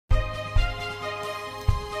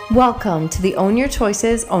Welcome to the Own Your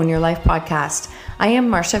Choices, Own Your Life podcast. I am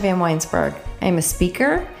Marsha Van Weinsberg. I am a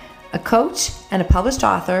speaker, a coach, and a published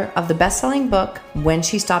author of the best-selling book, When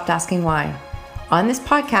She Stopped Asking Why. On this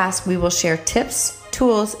podcast, we will share tips,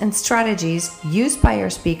 tools, and strategies used by our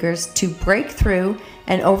speakers to break through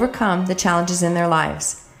and overcome the challenges in their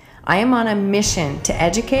lives. I am on a mission to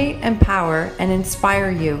educate, empower, and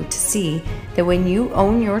inspire you to see that when you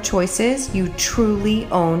own your choices, you truly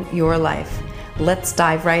own your life. Let's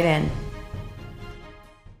dive right in.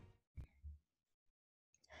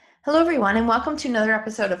 Hello, everyone, and welcome to another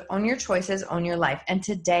episode of Own Your Choices, Own Your Life. And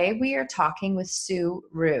today we are talking with Sue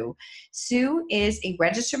Rue. Sue is a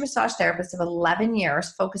registered massage therapist of 11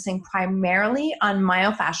 years, focusing primarily on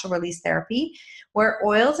myofascial release therapy, where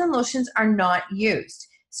oils and lotions are not used.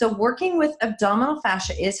 So working with abdominal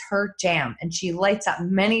fascia is her jam, and she lights up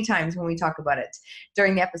many times when we talk about it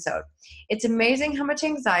during the episode. It's amazing how much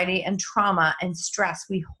anxiety and trauma and stress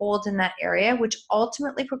we hold in that area, which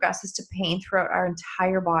ultimately progresses to pain throughout our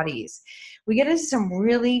entire bodies. We get into some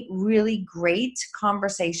really, really great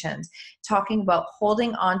conversations talking about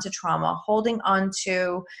holding on to trauma, holding on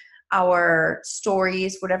to our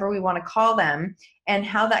stories, whatever we want to call them, and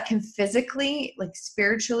how that can physically, like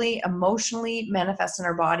spiritually, emotionally manifest in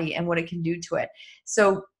our body and what it can do to it.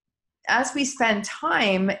 So as we spend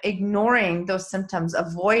time ignoring those symptoms,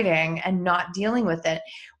 avoiding and not dealing with it,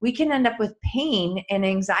 we can end up with pain and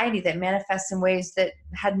anxiety that manifests in ways that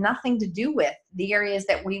had nothing to do with the areas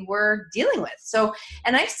that we were dealing with. So,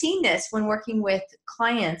 and I've seen this when working with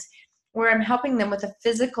clients where I'm helping them with a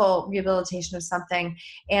physical rehabilitation of something,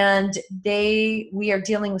 and we are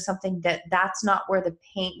dealing with something that's not where the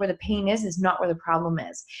pain is not where the problem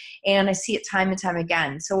is. And I see it time and time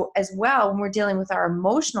again. So as well, when we're dealing with our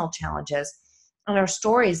emotional challenges and our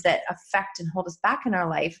stories that affect and hold us back in our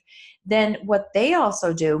life, then what they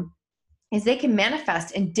also do is they can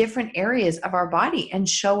manifest in different areas of our body and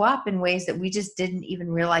show up in ways that we just didn't even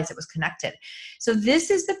realize it was connected. So this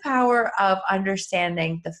is the power of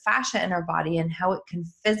understanding the fascia in our body and how it can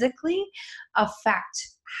physically affect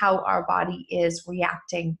how our body is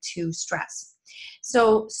reacting to stress.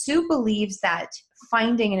 So Sue believes that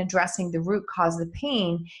finding and addressing the root cause of the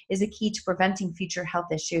pain is a key to preventing future health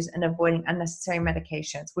issues and avoiding unnecessary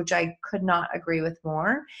medications, which I could not agree with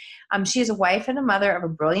more. She is a wife and a mother of a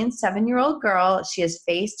brilliant 7-year-old girl. She has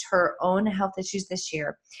faced her own health issues this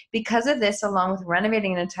year. Because of this, along with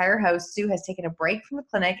renovating an entire house, Sue has taken a break from the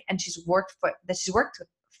clinic, and she's worked for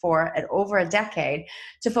at over a decade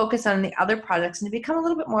to focus on the other projects and to become a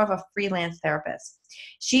little bit more of a freelance therapist.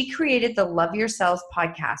 She created the Love Yourselves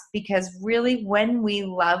podcast because really when we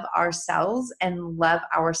love ourselves and love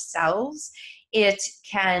ourselves, it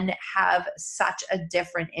can have such a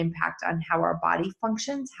different impact on how our body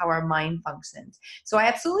functions, how our mind functions. So I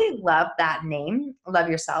absolutely love that name, Love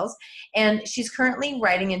Yourselves. And she's currently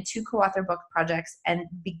writing in 2 co-author book projects and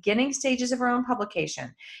beginning stages of her own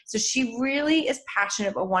publication. So she really is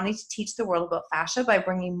passionate about wanting to teach the world about fascia by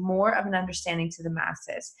bringing more of an understanding to the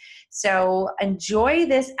masses. So enjoy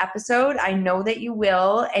this episode. I know that you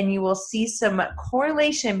will, and you will see some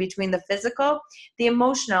correlation between the physical, the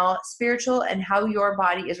emotional, spiritual, and how your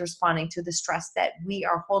body is responding to the stress that we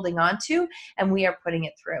are holding on to and we are putting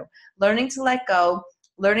it through. Learning to let go,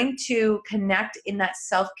 learning to connect in that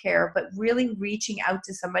self-care, but really reaching out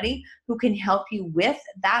to somebody who can help you with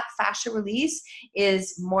that fascia release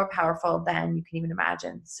is more powerful than you can even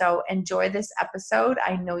imagine. So enjoy this episode.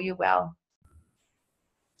 I know you will.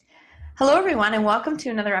 Hello, everyone, and welcome to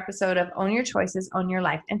another episode of Own Your Choices, Own Your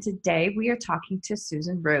Life. And today we are talking to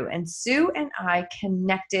Susan Rue. And Sue and I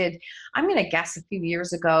connected, I'm going to guess a few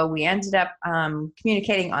years ago. We ended up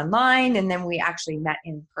communicating online, and then we actually met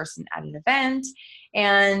in person at an event.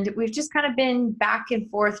 And we've just kind of been back and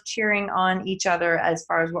forth cheering on each other as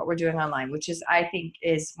far as what we're doing online, which is, I think,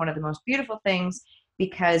 is one of the most beautiful things,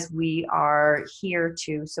 because we are here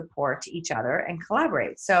to support each other and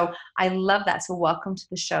collaborate. So I love that. So welcome to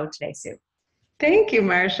the show today, Sue. Thank you,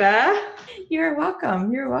 Marsha. You're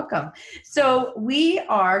welcome. You're welcome. So we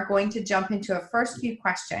are going to jump into our first few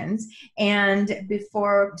questions, and so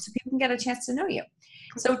people can get a chance to know you.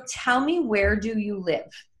 So tell me, where do you live?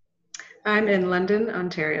 I'm in London,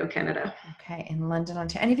 Ontario, Canada. Okay, in London,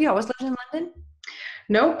 Ontario. And have you always lived in London?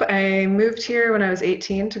 Nope. I moved here when I was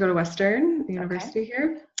 18 to go to Western University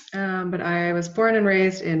here. But I was born and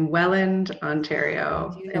raised in Welland,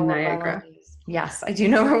 Ontario, in Niagara. Yes, I do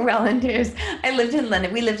know where Welland is. I lived in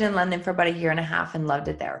London. We lived in London for about 1.5 years and loved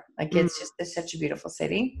it there. Like it's such a beautiful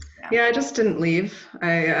city. Yeah, I just didn't leave.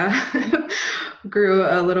 I grew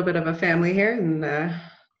a little bit of a family here, and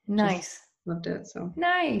nice. Loved it. So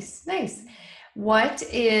nice. Are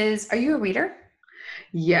you a reader?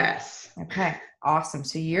 Yes. Okay, awesome.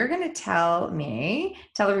 So you're going to tell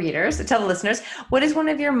the readers, tell the listeners, what is one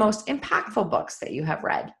of your most impactful books that you have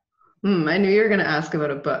read? I knew you were going to ask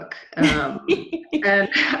about a book. And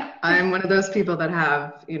I'm one of those people that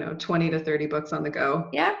have, 20 to 30 books on the go.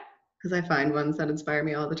 Yeah. Because I find ones that inspire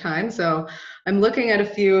me all the time. So I'm looking at a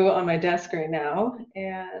few on my desk right now.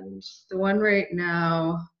 And the one right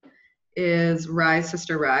now is Rise,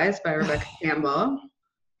 Sister, Rise by Rebecca Campbell.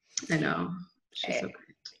 I know. She's so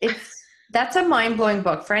great. That's a mind-blowing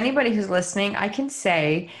book. For anybody who's listening, I can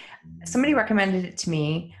say somebody recommended it to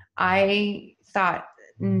me. I thought,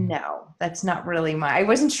 no, that's not really I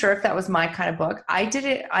wasn't sure if that was my kind of book. I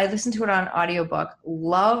listened to it on audiobook,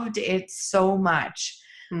 loved it so much.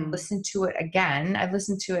 Listened to it again. I've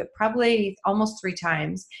listened to it probably almost 3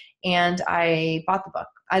 times, and I bought the book.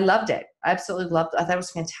 I loved it. I absolutely loved it. I thought it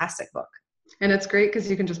was a fantastic book. And it's great because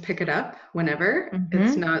you can just pick it up whenever. Mm-hmm.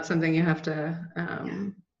 It's not something you have to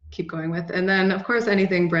keep going with. And then, of course,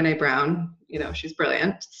 anything Brené Brown, she's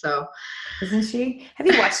brilliant. So, isn't she? Have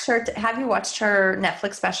you watched her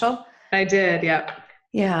Netflix special? I did, yeah.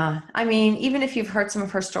 Yeah. I mean, even if you've heard some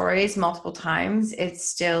of her stories multiple times, it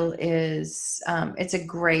still is, it's a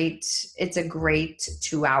great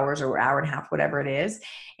 2 hours or hour and a half, whatever it is.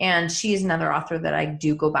 And she is another author that I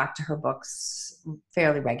do go back to her books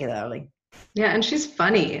fairly regularly. Yeah. And she's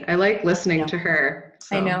funny. I like listening to her.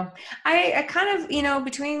 So. I know. I kind of,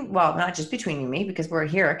 not just between you and me because we're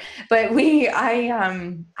here, but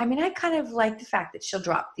I kind of like the fact that she'll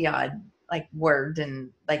drop the odd word and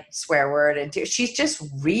swear word, and she's just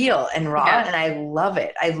real and raw. Yeah. And I love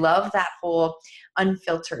it. I love that whole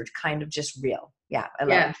unfiltered kind of just real. Yeah. I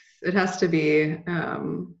love it. It has to be,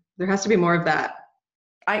 there has to be more of that.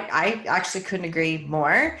 I actually couldn't agree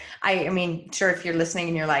more. I mean, sure, if you're listening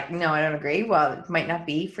and you're like, no, I don't agree. Well, it might not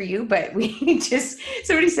be for you, but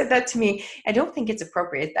somebody said that to me. I don't think it's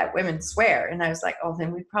appropriate that women swear. And I was like, oh,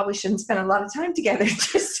 then we probably shouldn't spend a lot of time together,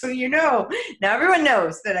 just so you know. Now everyone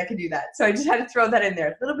knows that I can do that. So I just had to throw that in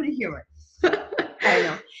there. A little bit of humor. I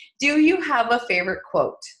know. Do you have a favorite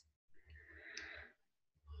quote?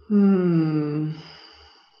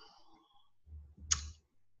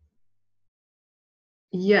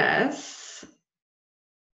 Yes.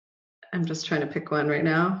 I'm just trying to pick one right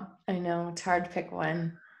now. I know, it's hard to pick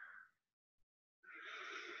one.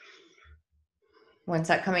 When's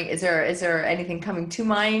that coming? Is there anything coming to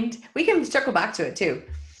mind? We can circle back to it too.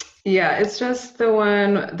 Yeah, it's just the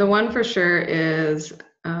one for sure is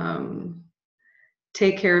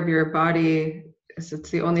take care of your body. It's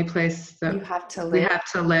the only place that we have to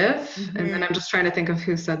live. Mm-hmm. And then I'm just trying to think of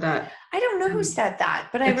who said that. I don't know who said that,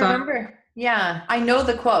 but I remember. Yeah, I know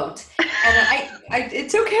the quote, and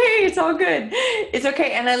it's okay. It's all good. It's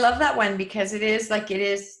okay. And I love that one because it is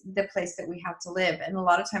the place that we have to live. And a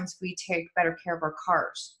lot of times we take better care of our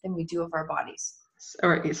cars than we do of our bodies.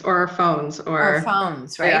 Or our phones. Our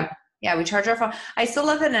phones, right? Yeah, we charge our phone. I still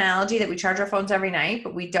love the analogy that we charge our phones every night,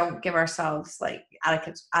 but we don't give ourselves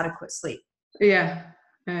adequate sleep. Yeah.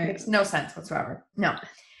 Right. Makes no sense whatsoever. No.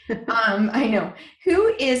 I know.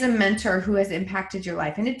 Who is a mentor who has impacted your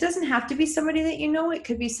life? And it doesn't have to be somebody that you know. It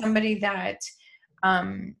could be somebody that like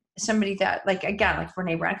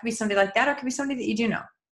Brené Brown. It could be somebody like that, or it could be somebody that you do know.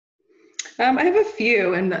 I have a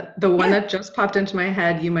few, and the one that just popped into my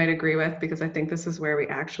head you might agree with, because I think this is where we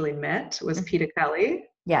actually met, was Peter Kelly.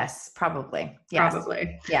 Yes, probably. Yes.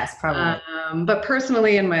 Probably. Yes, probably. But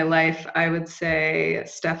personally in my life, I would say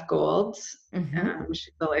Steph Gould. Mm-hmm.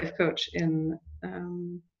 She's the life coach in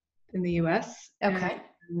the US. Okay.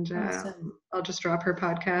 And awesome. I'll just drop her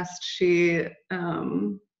podcast. She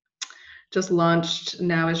just launched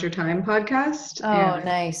Now Is Your Time podcast. Oh,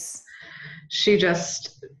 nice. She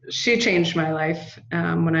changed my life.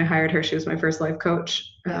 When I hired her, she was my first life coach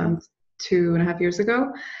 2.5 years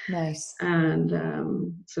ago. Nice.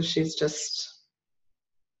 And so she's just,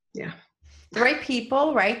 yeah. The right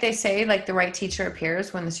people, right? They say the right teacher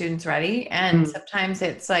appears when the student's ready. And sometimes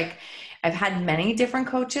it's I've had many different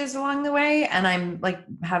coaches along the way, and I'm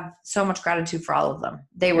have so much gratitude for all of them.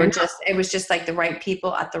 They were it was just the right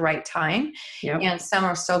people at the right time. Yep. And some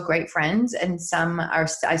are still great friends, and some I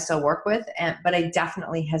still work with. But I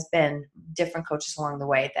definitely has been different coaches along the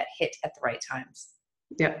way that hit at the right times.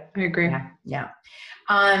 Yeah, I agree. Yeah.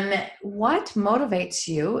 What motivates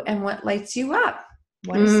you and what lights you up?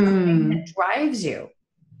 What is something that drives you?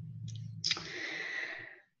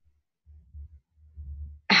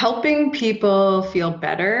 Helping people feel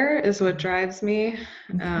better is what drives me.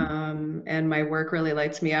 And my work really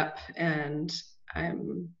lights me up. And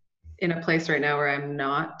I'm in a place right now where I'm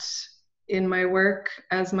not in my work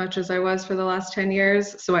as much as I was for the last 10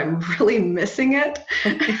 years. So I'm really missing it.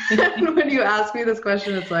 And when you ask me this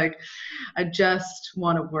question, it's like, I just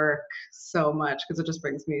want to work so much because it just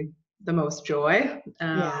brings me the most joy.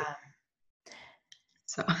 Yeah.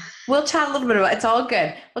 So We'll chat a little bit about, it's all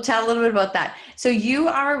good. We'll chat a little bit about that. So you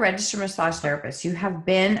are a registered massage therapist. You have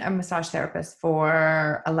been a massage therapist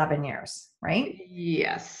for 11 years, right?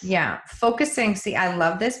 yes. Yeah. Focusing, see, I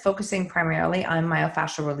love this, focusing primarily on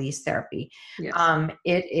myofascial release therapy. Yes.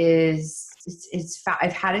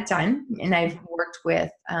 I've had it done, and I've worked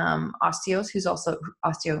with osteos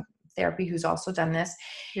osteotherapy who's also done this.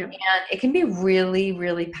 Yep. And it can be really,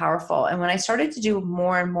 really powerful. And when I started to do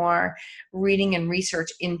more and more reading and research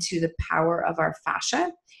into the power of our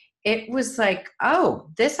fascia, it was like,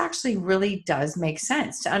 oh, this actually really does make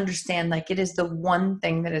sense to understand, like, it is the one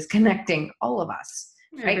thing that is connecting all of us,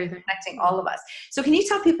 right? Everything. Connecting all of us. So can you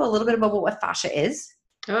tell people a little bit about what fascia is?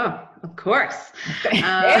 Oh, of course. There we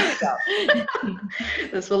go.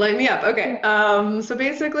 This will light me up. Okay. So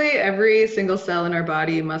basically every single cell in our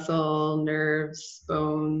body, muscle, nerves,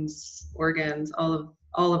 bones, organs, all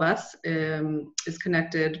of us is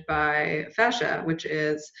connected by fascia, which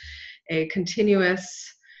is a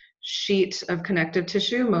continuous sheet of connective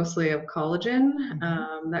tissue, mostly of collagen,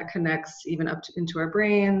 that connects even into our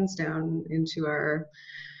brains, down into our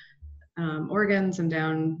organs, and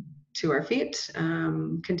down to our feet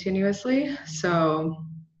continuously. So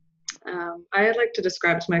I like to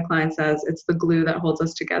describe to my clients as it's the glue that holds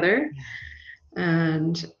us together,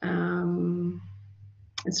 and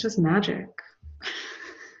it's just magic.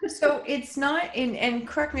 So it's not and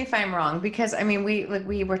correct me if I'm wrong, because I mean,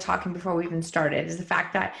 we were talking before we even started, is the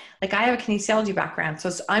fact that, like, I have a kinesiology background, so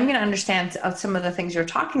I'm going to understand some of the things you're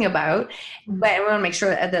talking about, but I want to make sure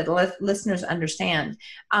that the listeners understand.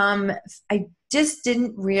 I just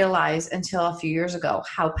didn't realize until a few years ago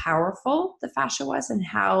how powerful the fascia was, and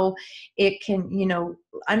how it can,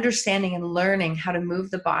 understanding and learning how to move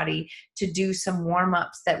the body to do some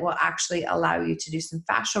warm-ups that will actually allow you to do some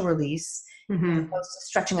fascial release, as opposed to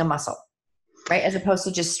stretching a muscle, right? As opposed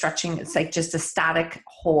to just stretching, it's like just a static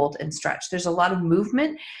hold and stretch. There's a lot of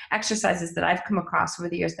movement exercises that I've come across over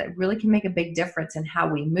the years that really can make a big difference in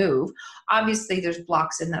how we move. Obviously there's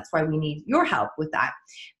blocks, and that's why we need your help with that.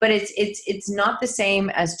 But it's not the same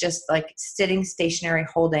as just like sitting stationary,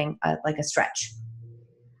 holding like a stretch.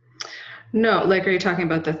 No, like, are you talking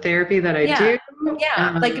about the therapy that I do?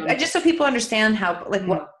 Yeah, like, just so people understand how, like,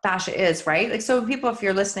 what fascia is, right? Like, so people, if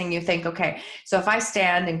you're listening, you think, okay, so if I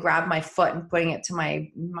stand and grab my foot and putting it to my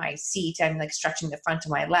seat, I'm like stretching the front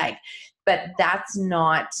of my leg. But that's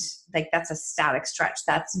not, like, that's a static stretch.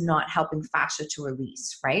 That's not helping fascia to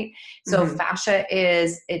release, right? So fascia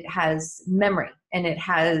it has memory, and it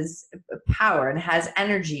has power, and it has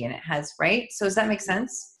energy, and it has, right? So does that make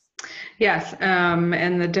sense? Yes.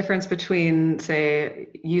 And the difference between, say,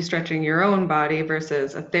 you stretching your own body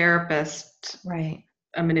versus a therapist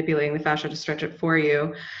manipulating the fascia to stretch it for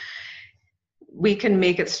you, we can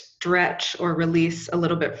make it stretch or release a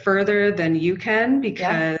little bit further than you can,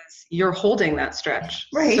 because you're holding that stretch.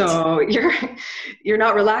 Right. So you're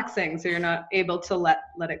not relaxing. So you're not able to let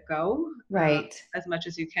it go. Right. As much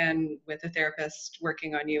as you can with a therapist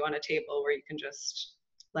working on you on a table, where you can just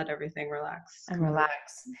let everything relax. And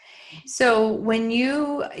relax. So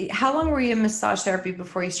how long were you in massage therapy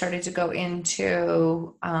before you started to go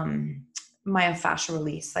into myofascial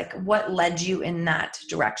release? Like, what led you in that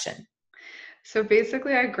direction? So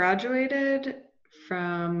basically I graduated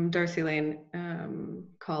from Darcy Lane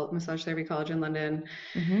Massage Therapy College in London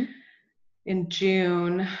in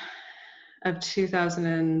June of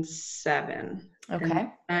 2007. Okay.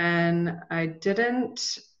 And I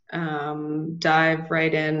didn't dive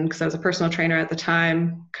right in, because I was a personal trainer at the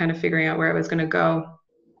time, kind of figuring out where I was going to go.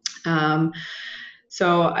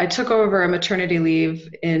 So I took over a maternity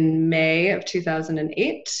leave in May of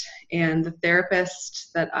 2008, and the therapist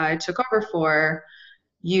that I took over for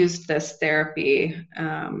used this therapy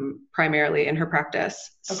primarily in her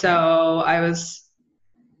practice. Okay. So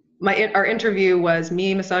our interview was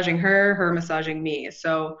me massaging her massaging me.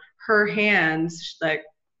 So her hands, like,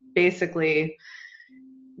 basically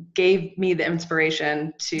gave me the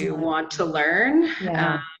inspiration to want to learn.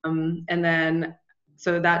 And then,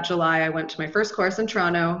 so that July I went to my first course in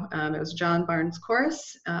Toronto. It was John Barnes'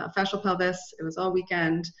 course, fascial pelvis. It was all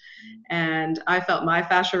weekend. And I felt my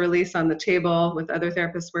fascia release on the table with other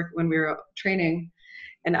therapists when we were training.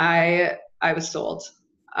 And I was sold.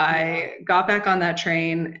 I got back on that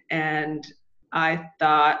train, and I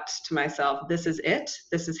thought to myself, this is it.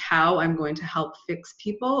 This is how I'm going to help fix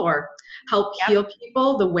people, or help heal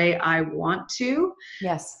people the way I want to.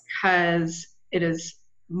 Yes. Because it is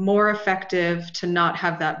more effective to not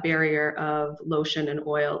have that barrier of lotion and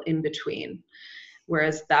oil in between.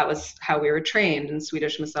 Whereas that was how we were trained in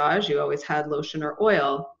Swedish massage. You always had lotion or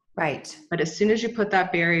oil. Right. But as soon as you put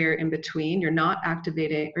that barrier in between, you're not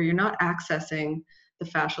activating or you're not accessing the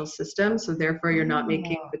fascial system. So therefore you're not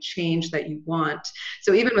making the change that you want.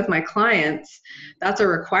 So even with my clients, that's a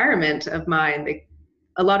requirement of mine.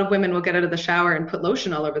 A lot of women will get out of the shower and put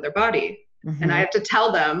lotion all over their body. Mm-hmm. And I have to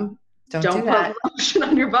tell them, don't put lotion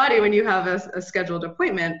on your body when you have a scheduled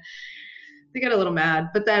appointment. They get a little mad,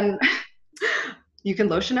 but then you can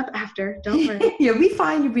lotion up after. Don't worry. You'll be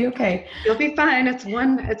fine. You'll be okay. You'll be fine.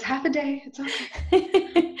 It's half a day. It's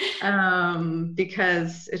okay.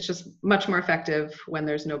 Because it's just much more effective when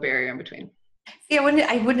there's no barrier in between. Yeah,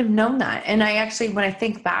 I wouldn't have known that. And I actually, when I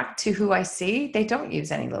think back to who I see, they don't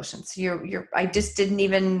use any lotions. I just didn't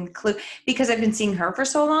even clue, because I've been seeing her for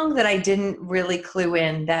so long that I didn't really clue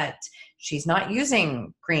in that she's not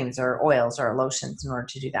using creams or oils or lotions in order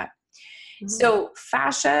to do that. Mm-hmm. So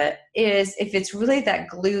fascia is, if it's really that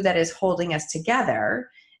glue that is holding us together,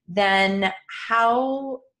 then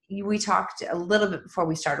we talked a little bit before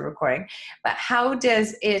we started recording, but how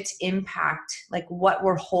does it impact like what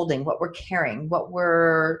we're holding, what we're carrying,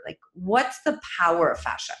 what's the power of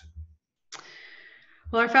fascia?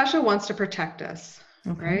 Well, our fascia wants to protect us,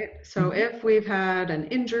 right? So if we've had an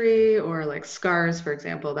injury or like scars, for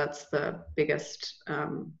example, that's the biggest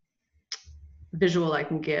visual I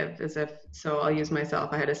can give so I'll use myself.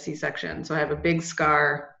 I had a C-section. So I have a big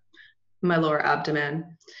scar in my lower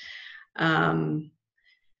abdomen.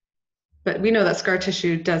 But we know that scar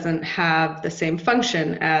tissue doesn't have the same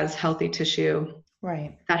function as healthy tissue.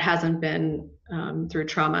 Right. That hasn't been through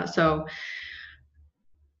trauma. So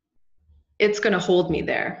it's going to hold me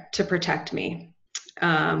there to protect me.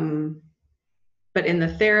 But in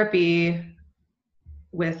the therapy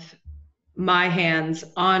with my hands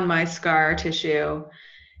on my scar tissue,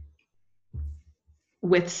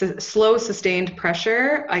 with slow sustained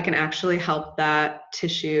pressure, I can actually help that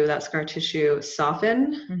scar tissue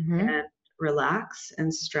soften and relax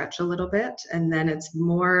and stretch a little bit. And then it's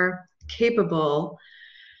more capable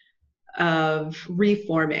of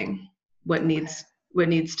reforming what needs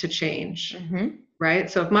to change. Right?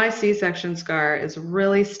 So if my C-section scar is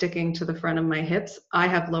really sticking to the front of my hips, I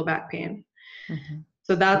have low back pain.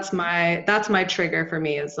 So that's my trigger for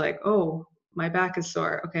me, is like, oh, my back is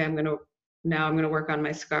sore. Okay, I'm going to work on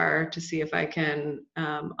my scar to see if I can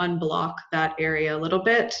unblock that area a little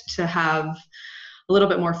bit to have a little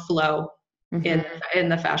bit more flow in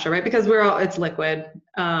the fascia, right? Because it's liquid.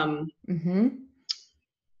 The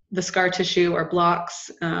scar tissue or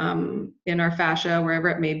blocks in our fascia, wherever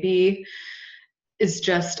it may be, is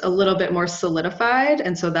just a little bit more solidified.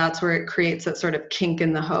 And so that's where it creates that sort of kink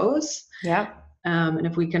in the hose. Yeah. And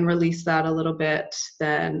if we can release that a little bit,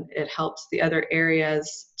 then it helps the other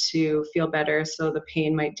areas to feel better. So the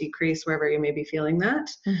pain might decrease wherever you may be feeling that.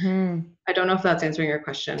 I don't know if that's answering your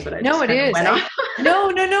question, but I no, just it is. No.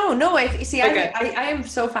 I see. Okay. I am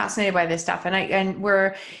so fascinated by this stuff,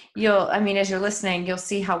 as you're listening, you'll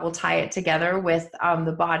see how we'll tie it together with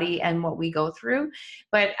the body and what we go through.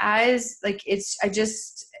 But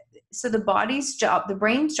so the body's job, the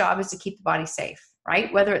brain's job is to keep the body safe.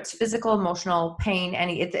 Right? Whether it's physical, emotional, pain,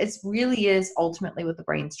 it really is ultimately what the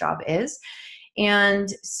brain's job is. And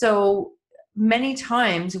so many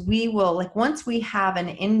times we will, once we have an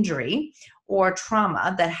injury or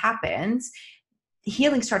trauma that happens,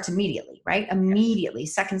 healing starts immediately, right? Immediately,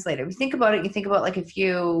 seconds later. If you think about it, if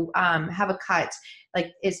you have a cut,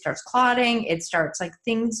 it starts clotting,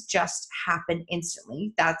 things just happen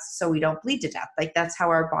instantly. That's so we don't bleed to death. That's how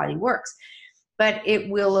our body works. But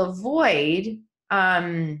it will avoid,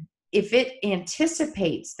 if it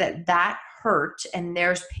anticipates that hurt and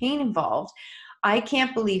there's pain involved, I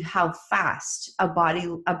can't believe how fast a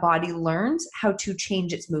body learns how to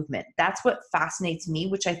change its movement. That's what fascinates me,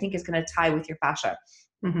 which I think is going to tie with your fascia.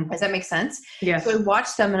 Does that make sense? Yes. So I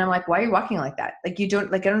watch them and I'm like, why are you walking like that? I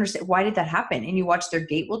don't understand. Why did that happen? And you watch their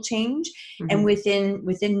gait will change. And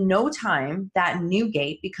within no time, that new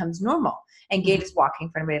gait becomes normal. And gait is walking,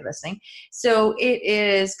 for anybody listening. So it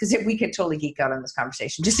is, because we could totally geek out on this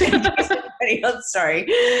conversation. Just in case anybody else, sorry.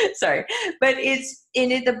 But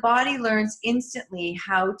the body learns instantly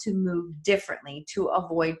how to move differently to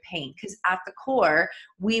avoid pain. Because at the core,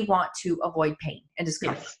 we want to avoid pain and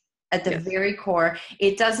discomfort. Yes. At the very core,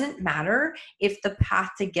 it doesn't matter if the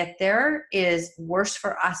path to get there is worse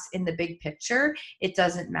for us in the big picture. It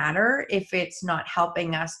doesn't matter if it's not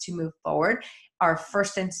helping us to move forward. Our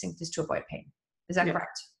first instinct is to avoid pain. Is that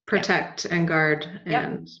correct? Protect and guard.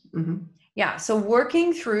 And Yeah. So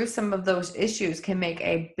working through some of those issues can make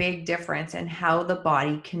a big difference in how the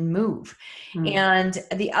body can move. Mm. And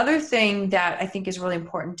the other thing that I think is really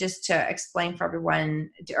important just to explain for everyone,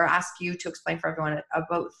 or ask you to explain for everyone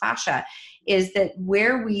about fascia, is that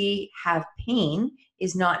where we have pain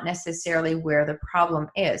is not necessarily where the problem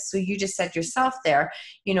is. So you just said yourself there,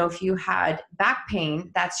 if you had back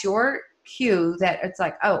pain, that's your cue that it's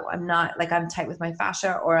like, oh, I'm tight with my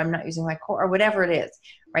fascia, or I'm not using my core, or whatever it is.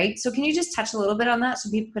 Right. So can you just touch a little bit on that so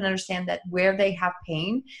people can understand that where they have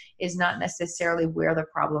pain is not necessarily where the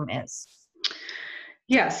problem is?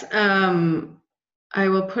 Yes. I'll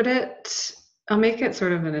make it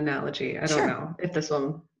sort of an analogy. I don't Sure. know if this will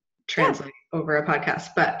Yeah. translate over a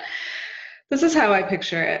podcast, but this is how I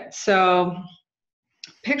picture it. So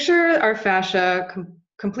picture our fascia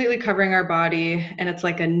completely covering our body, and it's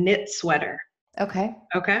like a knit sweater. Okay.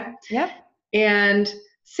 Okay. Yep. And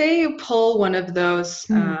say you pull one of those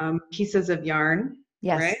Hmm. pieces of yarn,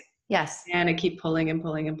 right? Yes. Yes. And it keep pulling and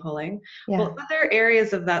pulling and pulling. Yeah. Well, other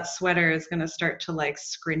areas of that sweater is going to start to like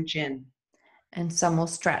scrunch in And some will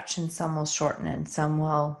stretch and some will shorten and some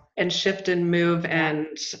will. and shift and move, Yeah.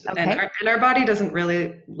 and Okay. our body doesn't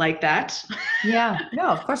really like that. Yeah. No,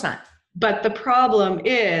 of course not. But the problem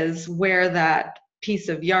is where that piece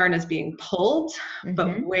of yarn is being pulled, but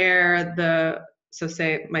Mm-hmm. where so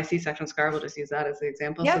say my C-section scar, we'll just use that as the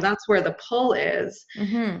example. So Yep. that's where the pull is.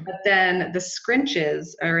 Mm-hmm. But then the scrunches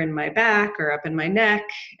are in my back or up in my neck,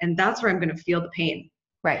 and that's where I'm going to feel the pain.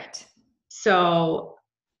 Right. So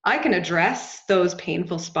I can address those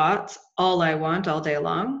painful spots all I want all day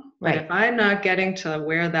long. But if Right. I'm not getting to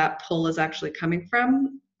where that pull is actually coming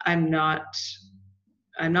from, I'm not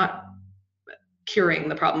curing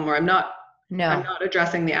the problem, or I'm not No.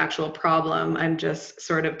 addressing the actual problem. I'm just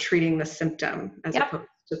sort of treating the symptom as Yep. opposed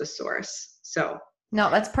to the source. So No,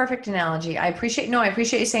 that's perfect analogy. I appreciate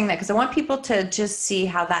you saying that, because I want people to just see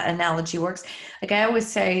how that analogy works. Like I always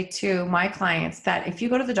say to my clients that if you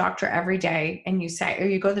go to the doctor every day and you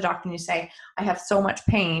go to the doctor and you say, I have so much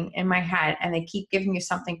pain in my head, and they keep giving you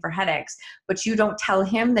something for headaches, but you don't tell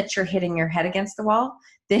him that you're hitting your head against the wall,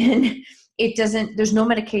 then there's no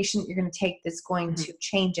medication you're going to take that's going to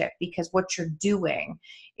change it, because what you're doing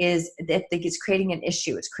is that it's creating an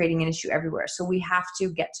issue. It's creating an issue everywhere. So we have to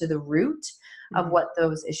get to the root of what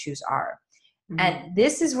those issues are. And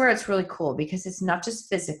this is where it's really cool, because it's not just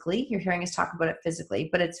physically, you're hearing us talk about it physically,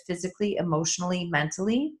 but it's physically, emotionally,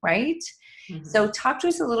 mentally, right? So talk to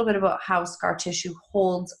us a little bit about how scar tissue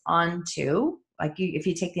holds on to, if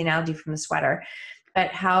you take the analogy from the sweater, but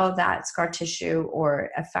how that scar tissue or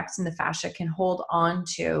effects in the fascia can hold on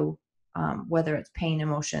to, whether it's pain,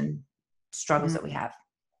 emotion, struggles that we have.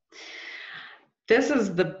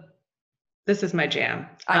 This is my jam.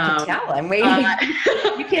 I can tell. I'm waiting.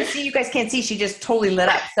 You guys can't see. She just totally lit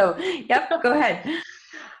up. So, yep, go ahead.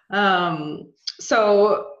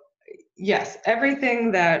 So yes,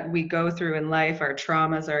 everything that we go through in life, our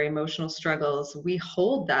traumas, our emotional struggles, we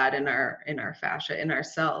hold that in our fascia, in our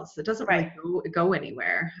cells. It doesn't really go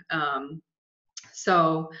anywhere.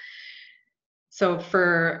 So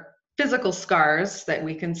for physical scars that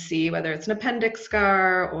we can see, whether it's an appendix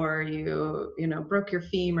scar or you broke your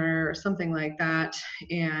femur or something like that,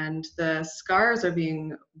 and the scars are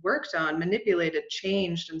being worked on, manipulated,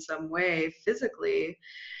 changed in some way physically,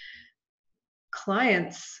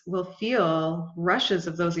 clients will feel rushes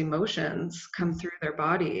of those emotions come through their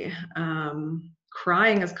body.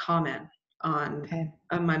 Crying is common on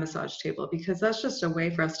my massage table, because that's just a way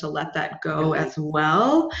for us to let that go as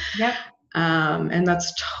well. Yep. And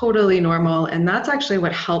that's totally normal. And that's actually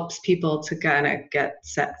what helps people to kind of get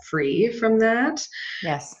set free from that.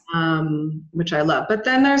 Yes. Which I love. But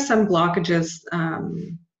then there's some blockages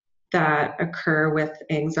that occur with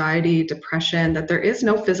anxiety, depression, that there is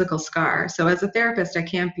no physical scar. So as a therapist, I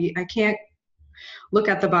can't look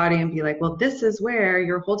at the body and be like, well, this is where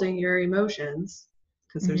you're holding your emotions,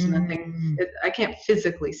 because there's nothing, I can't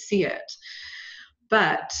physically see it.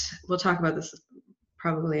 But we'll talk about this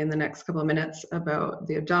probably in the next couple of minutes about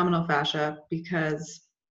the abdominal fascia, because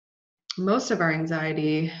most of our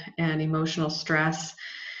anxiety and emotional stress,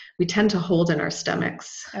 we tend to hold in our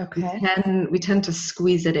stomachs. Okay. We tend to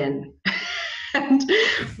squeeze it in. And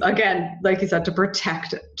again, like you said, to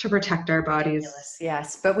protect our bodies.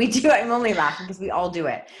 Yes, but we do. I'm only laughing because we all do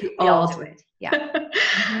it. We all do it. Yeah.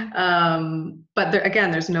 But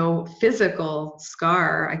there's no physical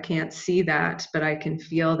scar. I can't see that, but I can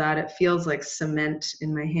feel that. It feels like cement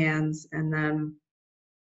in my hands. And then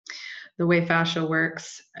the way fascia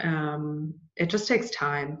works, it just takes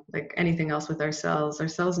time, like anything else with our cells. Our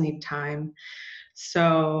cells need time.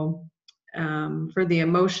 So for the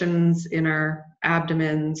emotions in our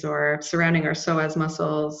abdomens or surrounding our psoas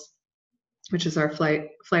muscles, which is our flight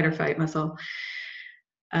or fight muscle,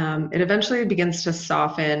 it eventually begins to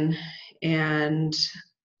soften, and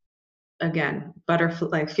again,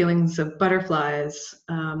 like feelings of butterflies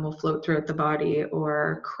will float throughout the body,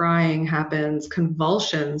 or crying happens,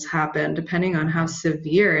 convulsions happen, depending on how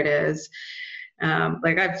severe it is.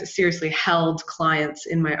 Like I've seriously held clients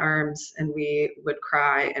in my arms and we would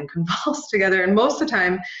cry and convulse together. And most of the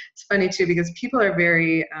time, it's funny too, because people are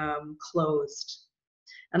very closed.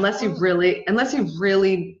 Unless you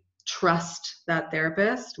really trust that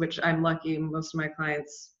therapist, which I'm lucky, most of my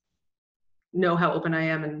clients know how open I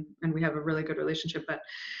am, and we have a really good relationship. But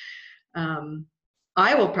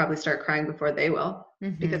I will probably start crying before they will,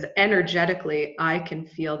 because energetically I can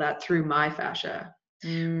feel that through my fascia,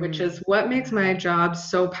 which is what makes my job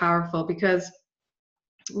so powerful, because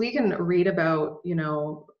we can read about,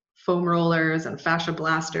 foam rollers and fascia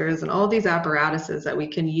blasters and all these apparatuses that we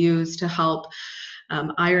can use to help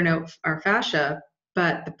iron out our fascia,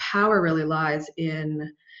 but the power really lies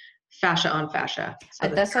in fascia on fascia. So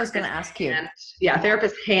that's what I was going to ask you.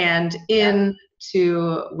 Therapist hand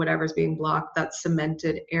into whatever's being blocked, that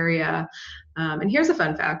cemented area. And here's a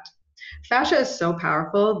fun fact. Fascia is so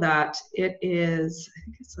powerful that it is, I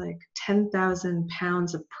think it's like 10,000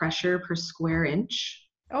 pounds of pressure per square inch.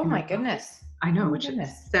 Oh my goodness. I know, which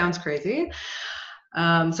sounds crazy.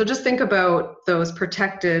 So just think about those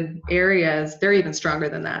protected areas. They're even stronger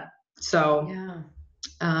than that. So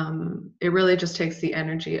it really just takes the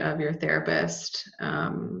energy of your therapist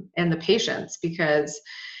and the patients, because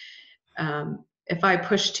if I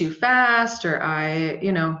push too fast, or I,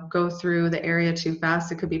 go through the area too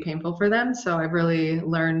fast, it could be painful for them. So I've really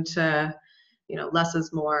learned to, less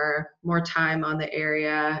is more time on the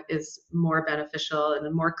area is more beneficial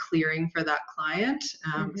and more clearing for that client,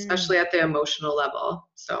 especially at the emotional level.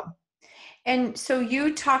 And so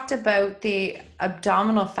you talked about the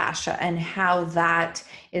abdominal fascia and how that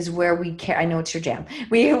is where we carry, I know it's your jam,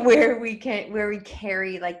 where we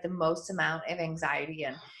carry like the most amount of anxiety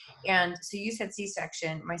in. And so you said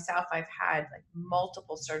C-section. Myself, I've had like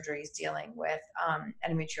multiple surgeries dealing with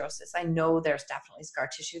endometriosis. I know there's definitely scar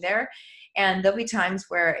tissue there. And there'll be times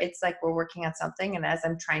where it's like we're working on something, and as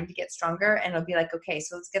I'm trying to get stronger, and it'll be like, okay,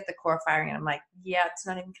 so let's get the core firing. And I'm like, yeah, it's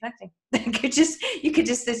not even connecting.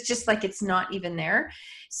 It's just like it's not even there.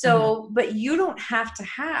 So, but you don't have to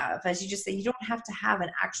have, as you just said, you don't have to have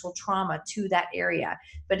an actual trauma to that area.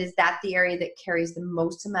 But is that the area that carries the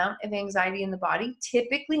most amount of anxiety in the body?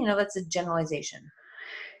 Typically, that's a generalization,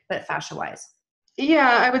 but fascia-wise.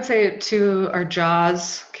 Yeah, I would say too, our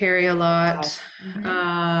jaws carry a lot.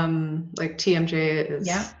 Like TMJ is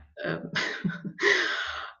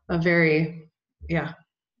a very,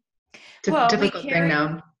 difficult thing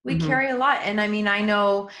now. We carry a lot. And I mean, I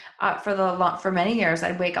know for many years,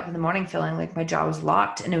 I'd wake up in the morning feeling like my jaw was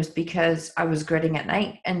locked. And it was because I was gritting at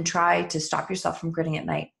night. And try to stop yourself from gritting at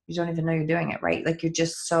night. You don't even know you're doing it, right? Like you're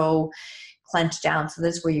just so clenched down. So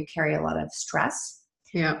this is where you carry a lot of stress.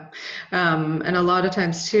 Yeah. And a lot of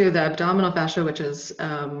times too, the abdominal fascia, which is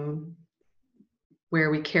where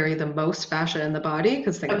we carry the most fascia in the body,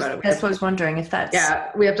 because think about it. That's what I was wondering if that's. Yeah,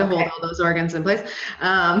 we have to hold all those organs in place.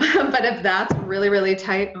 But if that's really, really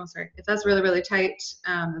tight, if that's really, really tight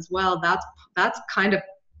as well, that's kind of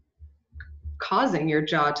causing your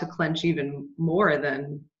jaw to clench even more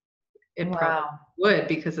than it probably would,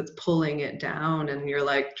 because it's pulling it down and you're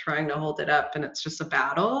like trying to hold it up, and it's just a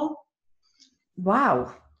battle.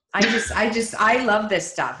 Wow. I love this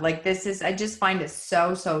stuff. Like I just find it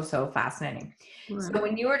so, so, so fascinating. Right. So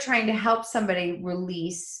when you were trying to help somebody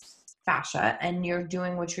release fascia, and you're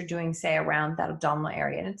doing what you're doing, say around that abdominal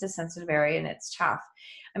area, and it's a sensitive area and it's tough,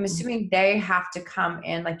 I'm assuming they have to come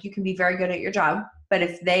in, like you can be very good at your job, but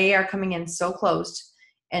if they are coming in so closed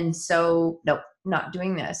and so, nope, not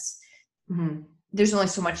doing this, there's only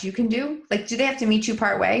so much you can do. Like, do they have to meet you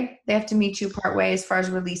part way? They have to meet you part way as far as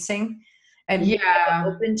releasing? And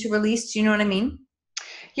open to release. Do you know what I mean?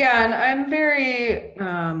 Yeah, and I'm very,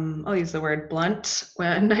 I'll use the word blunt.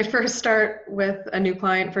 When I first start with a new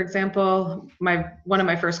client, for example, one of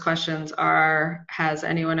my first questions are, has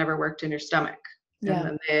anyone ever worked in your stomach? And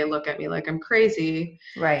then they look at me like I'm crazy.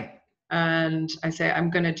 Right. And I say, I'm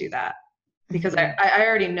going to do that. Because I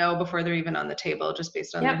already know before they're even on the table, just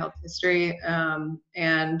based on their health history.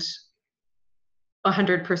 And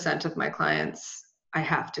 100% of my clients, I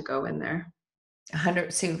have to go in there.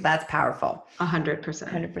 100. See, that's powerful. 100%.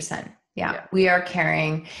 100%. Yeah, we are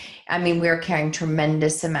carrying, we are carrying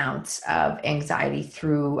tremendous amounts of anxiety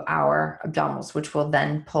through our abdominals, which will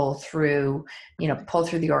then pull through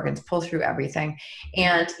the organs, pull through everything.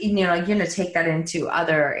 And, you're going to take that into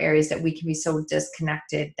other areas that we can be so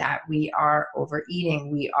disconnected that we are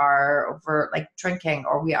overeating, we are over like drinking,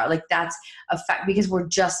 or we are like, that's a fact because we're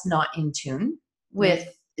just not in tune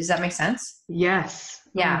with, does that make sense? Yes.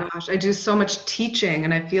 Yeah. Oh my gosh. I do so much teaching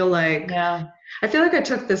and I feel like I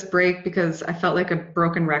took this break because I felt like a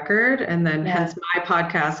broken record, and then hence my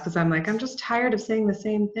podcast, because I'm like, I'm just tired of saying the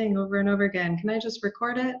same thing over and over again. Can I just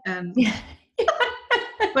record it and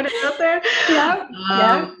put it out there?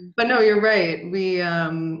 But no, you're right.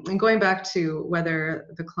 And going back to whether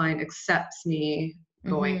the client accepts me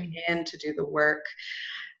going in to do the work,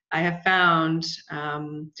 I have found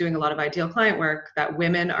doing a lot of ideal client work that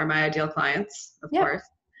women are my ideal clients, of course.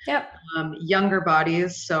 Yep. Younger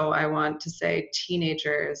bodies, so I want to say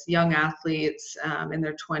teenagers, young athletes in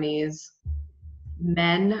their 20s.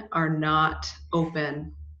 Men are not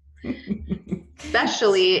open,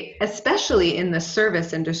 especially in the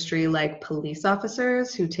service industry, like police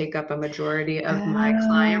officers who take up a majority of my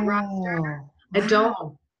client roster.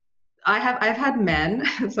 Wow. I've had men,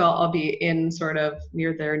 so I'll be in sort of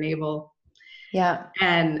near their navel. Yeah.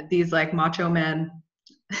 And these like macho men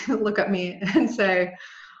look at me and say,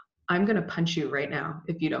 I'm going to punch you right now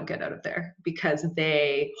if you don't get out of there, because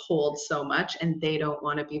they hold so much and they don't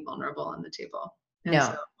want to be vulnerable on the table. And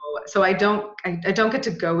no. So I don't get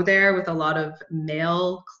to go there with a lot of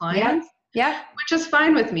male clients, which is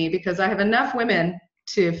fine with me because I have enough women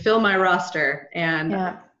to fill my roster, and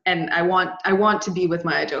I want to be with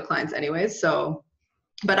my ideal clients anyways. So,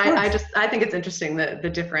 but I think it's interesting the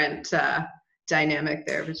different dynamic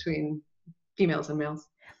there between females and males.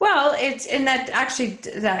 Well,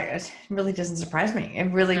 that really doesn't surprise me.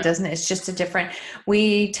 It really doesn't. It's just here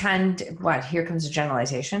comes a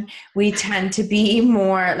generalization. We tend to be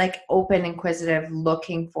more like open, inquisitive,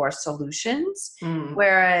 looking for solutions.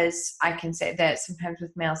 Whereas I can say that sometimes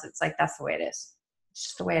with males, it's like, that's the way it is. It's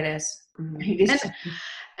just the way it is.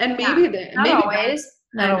 And maybe not always,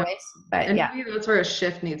 but maybe that's where a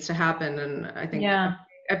shift needs to happen. And I think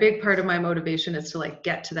a big part of my motivation is to like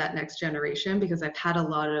get to that next generation, because I've had a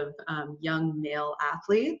lot of young male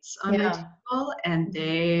athletes on my table, and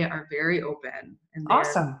they are very open and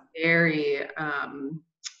they're very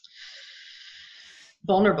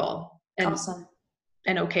vulnerable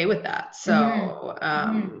and okay with that. So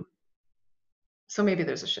so maybe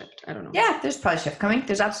there's a shift. I don't know. Yeah, there's probably a shift coming.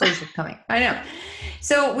 There's absolutely a shift coming. I know.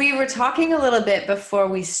 So we were talking a little bit before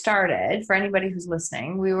we started, for anybody who's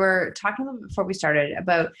listening, we were talking a little bit before we started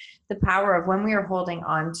about the power of when we are holding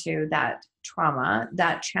on to that trauma,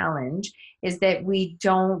 that challenge, is that we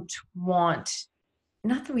don't want,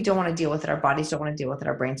 not that we don't want to deal with it, our bodies don't want to deal with it,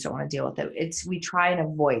 our brains don't want to deal with it. We try and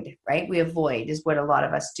avoid, right? We avoid is what a lot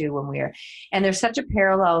of us do and there's such a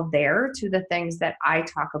parallel there to the things that I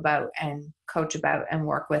talk about and coach about and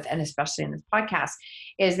work with, and especially in this podcast,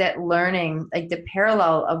 is that learning, like the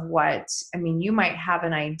parallel of you might have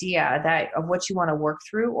an idea of what you want to work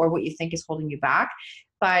through or what you think is holding you back.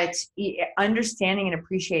 But understanding and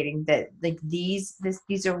appreciating that like these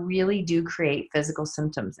are really do create physical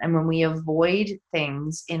symptoms. And when we avoid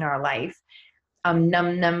things in our life,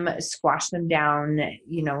 numb them, squash them down,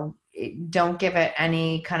 don't give it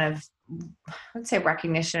any kind of, let's say,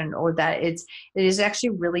 recognition, or that it is actually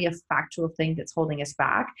really a factual thing that's holding us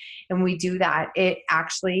back. And we do that, it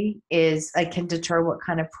actually can deter what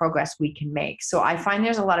kind of progress we can make. So I find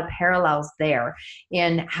there's a lot of parallels there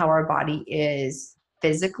in how our body is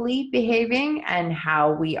physically behaving and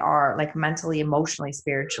how we are like mentally, emotionally,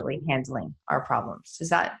 spiritually handling our problems. Does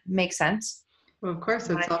that make sense? Well, of course,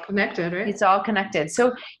 it's all connected, right? It's all connected.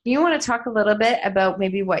 So you want to talk a little bit about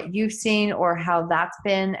maybe what you've seen or how that's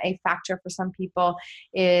been a factor for some people,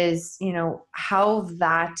 is, how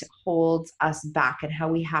that holds us back and how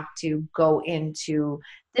we have to go into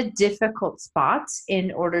the difficult spots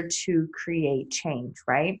in order to create change,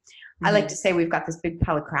 right? I like to say we've got this big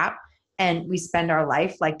pile of crap, and we spend our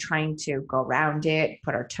life like trying to go around it,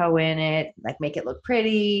 put our toe in it, like make it look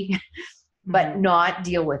pretty, but not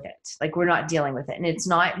deal with it. Like we're not dealing with it.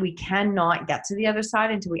 And we cannot get to the other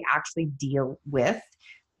side until we actually deal with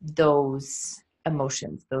those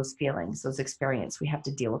emotions, those feelings, those experiences. We have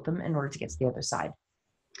to deal with them in order to get to the other side.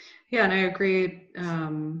 Yeah. And I agree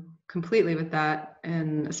completely with that.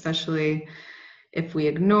 And especially if we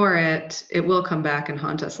ignore it, it will come back and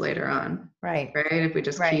haunt us later on. Right. If we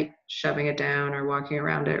just keep shoving it down or walking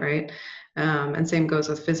around it. Right. And same goes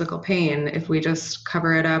with physical pain. If we just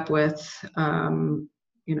cover it up with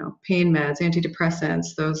pain meds,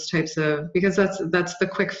 antidepressants, those types of, because that's the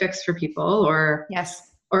quick fix for people, or Yes.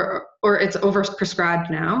 or it's overprescribed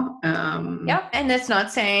now. Yep. And it's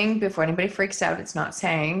not saying, before anybody freaks out, it's not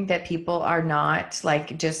saying that people are not like,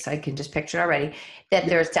 I can just picture it already, that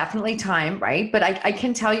there's definitely time, right? But I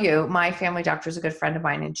can tell you, my family doctor is a good friend of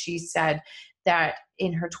mine, and she said that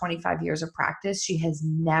in her 25 years of practice, she has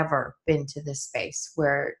never been to this space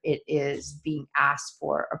where it is being asked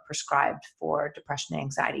for or prescribed for depression and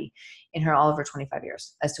anxiety in all of her 25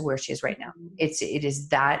 years as to where she is right now. It is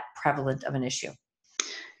that prevalent of an issue.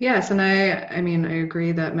 Yes, and I mean, I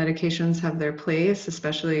agree that medications have their place,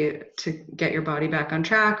 especially to get your body back on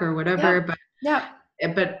track or whatever. Yeah.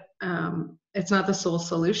 But it's not the sole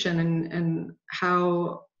solution, and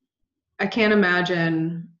how I can't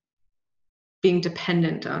imagine being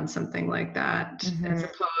dependent on something like that, as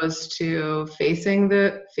opposed to facing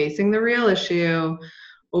the real issue,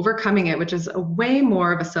 overcoming it, which is a way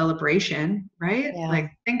more of a celebration, right? Yeah.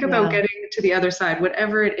 Like, think about getting to the other side,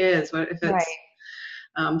 whatever it is, if it's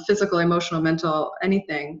physical, emotional, mental,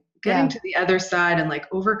 anything, getting to the other side and like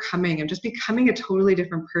overcoming and just becoming a totally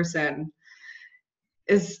different person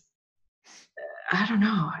is, I don't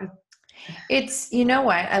know. It's, you know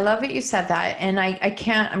what? I love that you said that. And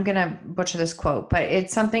I'm going to butcher this quote, but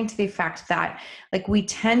it's something to the effect that, like, we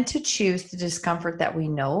tend to choose the discomfort that we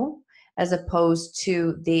know as opposed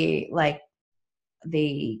to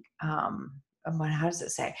how does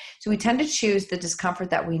it say? So we tend to choose the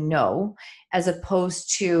discomfort that we know as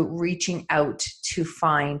opposed to reaching out to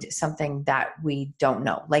find something that we don't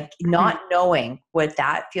know. Like, not knowing what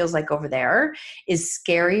that feels like over there is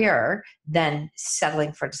scarier than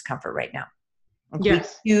settling for discomfort right now.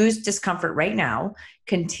 Yes. We use discomfort right now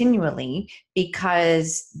continually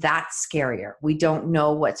because that's scarier. We don't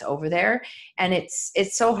know what's over there. And it's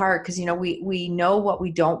so hard because, we know what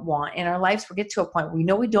we don't want in our lives. We get to a point we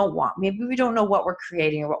know we don't want. Maybe we don't know what we're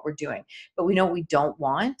creating or what we're doing, but we know we don't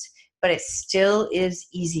want. But it still is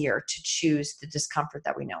easier to choose the discomfort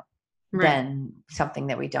that we know than something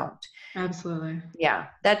that we don't. Absolutely. Yeah.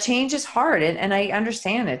 That change is hard. And I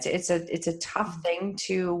understand it's a tough thing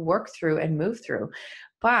to work through and move through.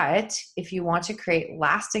 But if you want to create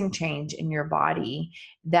lasting change in your body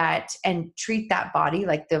and treat that body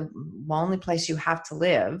like the only place you have to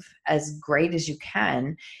live as great as you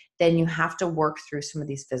can, then you have to work through some of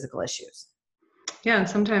these physical issues. Yeah. And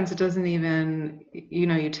sometimes it doesn't even,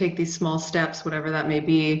 you take these small steps, whatever that may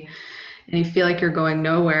be, and you feel like you're going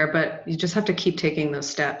nowhere, but you just have to keep taking those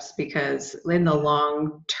steps, because in the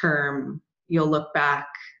long term, you'll look back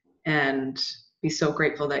and be so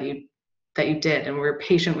grateful that you did, and we're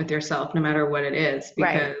patient with yourself no matter what it is,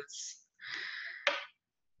 because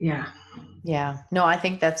Yeah. No, I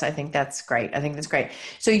think that's great. I think that's great.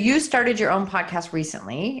 So you started your own podcast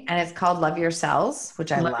recently, and it's called Love Your Cells,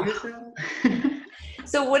 which I love.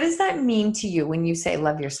 So what does that mean to you when you say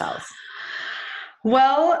love yourselves?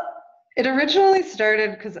 Well, it originally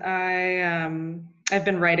started because I've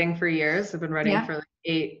been writing for years. I've been writing for like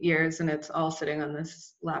 8 years, and it's all sitting on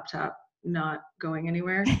this laptop, not going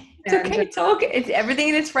anywhere. It's okay. It's okay. It's everything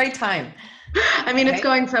in its right time. I mean, it's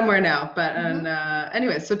going somewhere now, but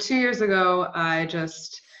anyway, so 2 years ago, I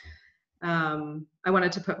just I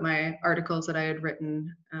wanted to put my articles that I had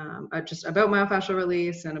written just about myofascial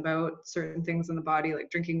release and about certain things in the body,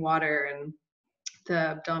 like drinking water and the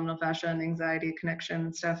abdominal fascia and anxiety connection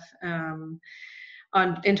and stuff,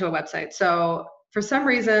 into a website. So for some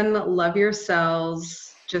reason, Love Your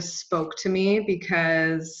Cells just spoke to me,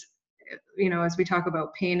 because as we talk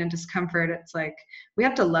about pain and discomfort, it's like we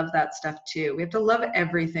have to love that stuff too. We have to love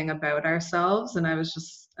everything about ourselves. And I was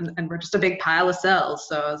just, and we're just a big pile of cells.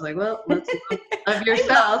 So I was like, well, let's love your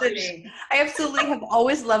cells. I absolutely have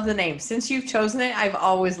always loved the name. Since you've chosen it, I've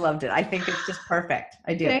always loved it. I think it's just perfect.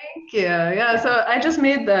 I do. Thank you. Yeah. So I just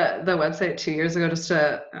made the website 2 years ago, just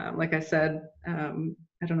to, like I said, I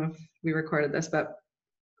don't know if we recorded this, but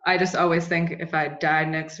I just always think if I died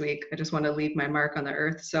next week, I just want to leave my mark on the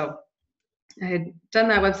earth. So I had done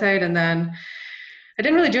that website, and then I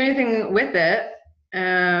didn't really do anything with it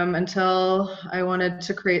until I wanted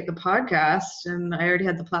to create the podcast, and I already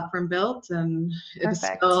had the platform built, and it was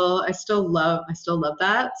I still love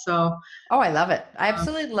that. So I love it. I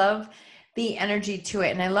absolutely love the energy to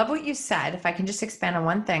it. And I love what you said. If I can just expand on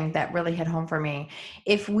one thing that really hit home for me,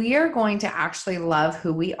 if we are going to actually love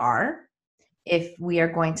who we are, if we are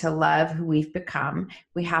going to love who we've become,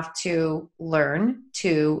 we have to learn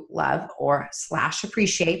to love or slash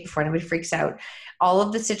appreciate, before anybody freaks out, all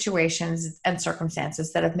of the situations and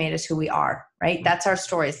circumstances that have made us who we are, right? That's our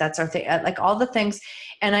stories. That's our thing, like all the things.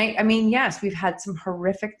 And I mean, yes, we've had some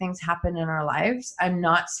horrific things happen in our lives. I'm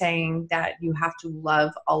not saying that you have to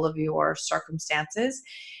love all of your circumstances,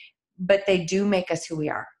 but they do make us who we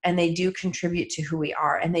are, and they do contribute to who we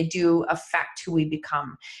are, and they do affect who we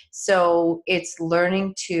become. So it's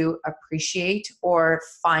learning to appreciate or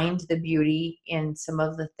find the beauty in some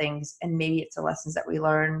of the things, and maybe it's the lessons that we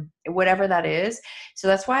learn, whatever that is. So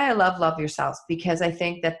that's why I love yourselves, because I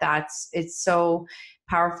think that it's so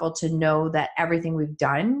powerful to know that everything we've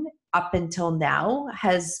done up until now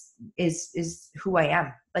is who I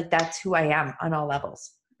am. Like, that's who I am on all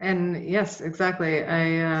levels. And yes, exactly.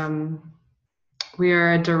 We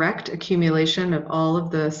are a direct accumulation of all of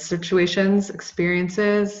the situations,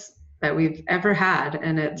 experiences that we've ever had,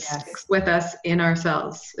 and it sticks with us in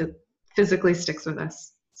ourselves. It physically sticks with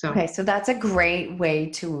us. So okay, so that's a great way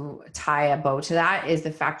to tie a bow to that, is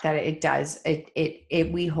the fact that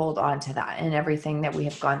we hold on to that and everything that we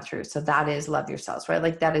have gone through. So that is love yourselves, right?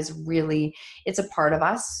 Like, that is really, it's a part of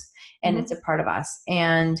us. And it's a part of us.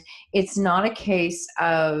 And it's not a case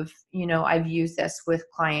of, I've used this with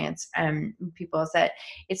clients and people, that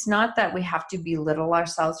it's not that we have to belittle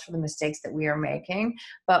ourselves for the mistakes that we are making,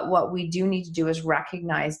 but what we do need to do is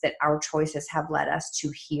recognize that our choices have led us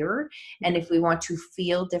to here. And if we want to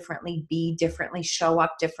feel differently, be differently, show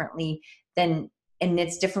up differently, and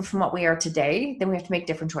it's different from what we are today, then we have to make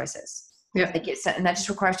different choices. Yeah. And that just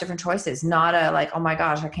requires different choices, not a like, oh my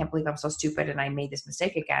gosh, I can't believe I'm so stupid and I made this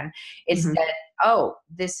mistake again. It's that, oh,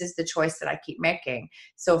 this is the choice that I keep making.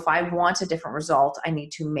 So if I want a different result, I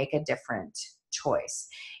need to make a different choice.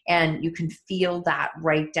 And you can feel that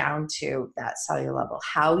right down to that cellular level.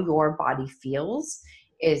 How your body feels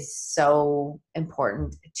is so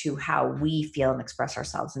important to how we feel and express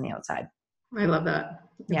ourselves in the outside. I love that.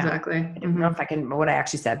 Yeah. Exactly. I don't know if I can, what I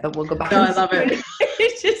actually said, but we'll go back. No, I love it.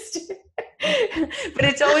 It's just, but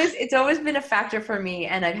it's always been a factor for me.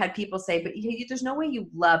 And I've had people say, but there's no way you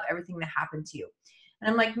love everything that happened to you. And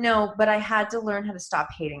I'm like, no, but I had to learn how to stop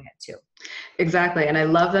hating it too. Exactly. And I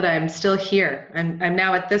love that I'm still here. I'm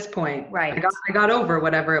now at this point. Right. I got over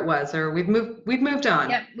whatever it was, or we've moved on.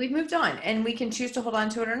 Yeah, we've moved on, and we can choose to hold on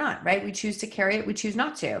to it or not, right? We choose to carry it. We choose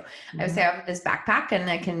not to. I would say I have this backpack, and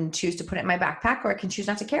I can choose to put it in my backpack, or I can choose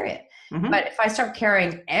not to carry it. But if I start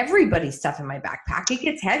carrying everybody's stuff in my backpack, it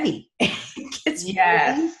gets heavy. It gets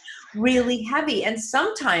really, really heavy. And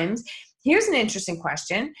sometimes, here's an interesting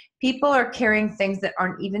question. People are carrying things that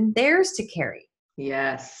aren't even theirs to carry.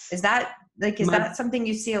 Yes. Is that something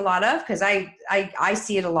you see a lot of? Because I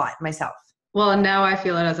see it a lot myself. Well, and now I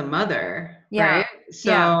feel it as a mother, right?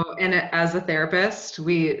 So, and as a therapist,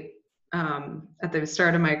 we, at the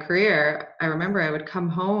start of my career, I remember I would come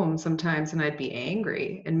home sometimes and I'd be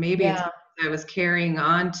angry, and maybe it's because I was carrying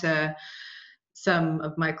on to some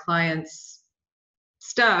of my clients'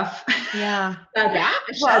 stuff. Yeah. that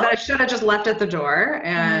I should have just left at the door.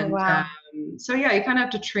 And so, you kind of have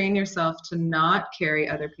to train yourself to not carry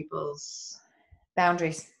other people's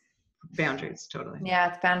boundaries. Totally. Yeah,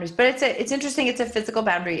 it's boundaries, but it's interesting. It's a physical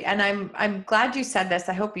boundary, and I'm glad you said this.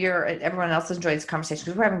 I hope everyone else enjoyed this conversation,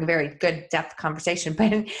 because we're having a very good depth conversation.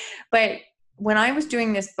 But when I was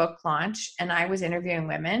doing this book launch and I was interviewing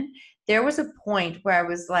women, there was a point where I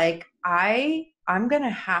was like, I'm gonna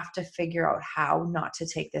have to figure out how not to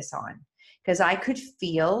take this on, because I could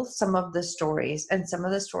feel some of the stories, and some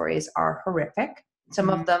of the stories are horrific. Some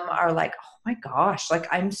of them are like, oh my gosh, like,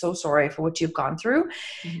 I'm so sorry for what you've gone through.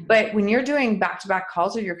 But when you're doing back-to-back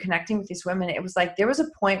calls, or you're connecting with these women, it was like, there was a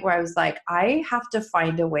point where I was like, I have to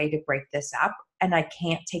find a way to break this up, and I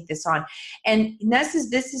can't take this on. And this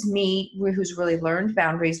is me, who's really learned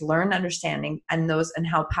boundaries, learned understanding, and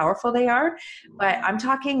how powerful they are. But I'm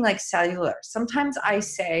talking like cellular. Sometimes I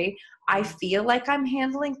say, I feel like I'm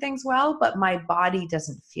handling things well, but my body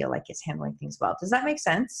doesn't feel like it's handling things well. Does that make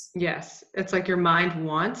sense? Yes. It's like your mind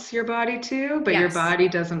wants your body to, but your body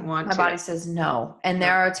doesn't want to. My body says no. And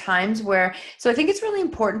there are times where, so I think it's really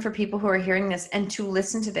important for people who are hearing this and to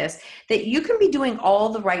listen to this, that you can be doing all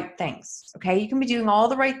the right things. Okay. You can be doing all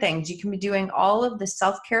the right things. You can be doing all of the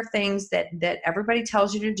self-care things that everybody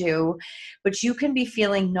tells you to do, but you can be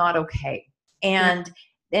feeling not okay. And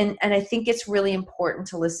I think it's really important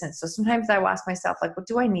to listen. So sometimes I will ask myself, like, what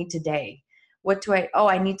do I need today?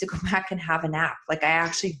 I need to go back and have a nap. Like, I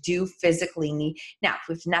actually do physically need nap.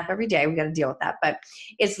 We have to nap every day. We got to deal with that. But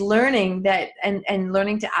it's learning that and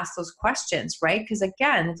learning to ask those questions, right? Because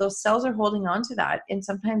again, those cells are holding on to that. And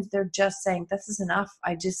sometimes they're just saying, this is enough.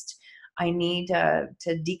 I need to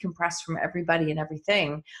decompress from everybody and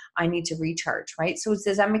everything. I need to recharge, right? So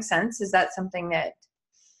does that make sense? Is that something that?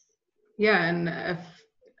 Yeah. And if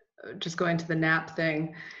just going to the nap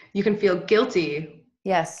thing, you can feel guilty.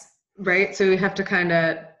 Yes. Right. So you have to kind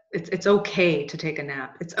of, it's okay to take a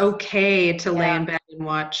nap. It's okay to lay in bed and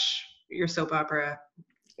watch your soap opera.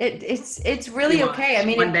 It's really okay. I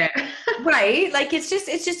mean, one day. Right. Like it's just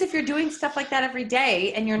if you're doing stuff like that every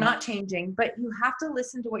day and you're not changing, but you have to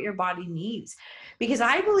listen to what your body needs, because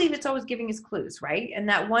I believe it's always giving us clues, right? And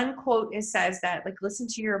that one quote says that, like, listen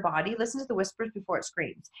to your body, listen to the whispers before it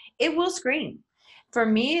screams. It will scream. For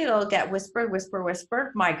me, it'll get whisper, whisper,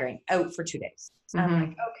 whisper, migraine, out for 2 days. I'm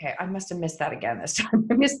like, okay, I must have missed that again this time.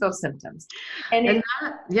 I missed those symptoms. And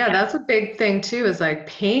that's a big thing too, is like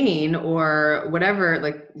pain or whatever,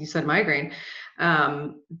 like you said, migraine.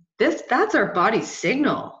 That's our body's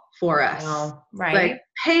signal for us. Right. Like,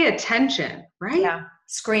 pay attention, right? Yeah.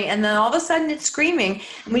 Scream. And then all of a sudden it's screaming.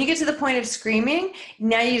 And when you get to the point of screaming,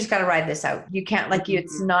 now you just got to ride this out. You can't, like,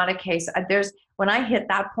 it's not a case. When I hit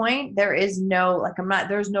that point, there is no, like,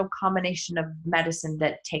 there's no combination of medicine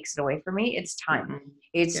that takes it away from me. It's time.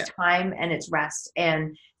 It's time and it's rest.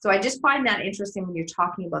 And so I just find that interesting when you're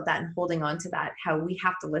talking about that and holding on to that, how we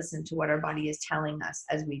have to listen to what our body is telling us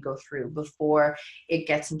as we go through before it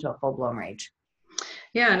gets into a full-blown rage.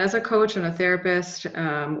 Yeah. And as a coach and a therapist,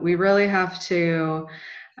 we really have to,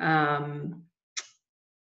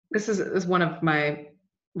 this is one of my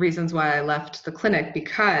reasons why I left the clinic,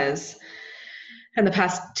 because in the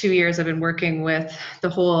past 2 years, I've been working with the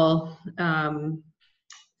whole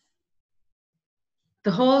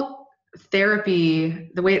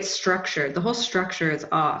therapy, the way it's structured, the whole structure is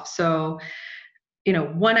off. So,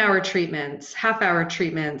 1 hour treatments, half-hour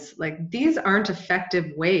treatments, like, these aren't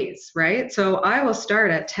effective ways, right? So I will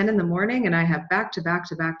start at 10 in the morning and I have back to back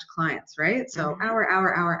to back to clients, right? So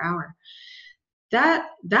hour.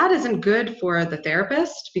 That isn't good for the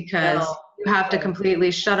therapist, because you have to completely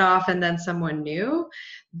shut off and then someone new.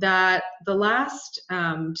 That the last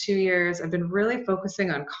 2 years, I've been really focusing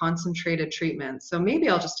on concentrated treatments. So maybe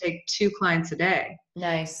I'll just take 2 clients a day.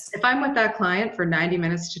 Nice. If I'm with that client for 90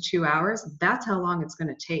 minutes to 2 hours, that's how long it's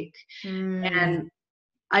going to take. And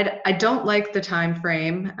I don't like the time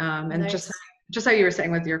frame. And just how you were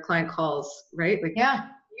saying with your client calls, right? Like,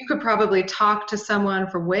 you could probably talk to someone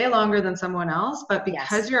for way longer than someone else, but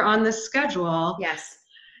because you're on this schedule,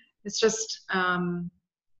 it's just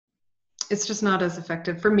not as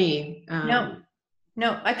effective for me.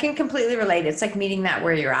 No, I can completely relate. It's like meeting that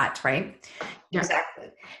where you're at, right? Yeah. Exactly.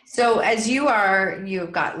 So as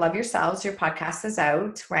you've got Love Yourselves, your podcast is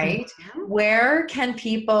out, right? Mm-hmm. Where can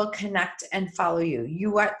people connect and follow you?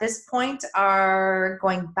 You at this point are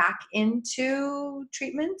going back into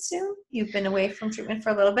treatment soon? You've been away from treatment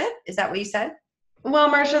for a little bit. Is that what you said? Well,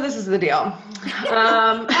 Marsha, this is the deal.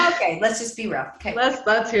 Okay, let's just be real. Okay.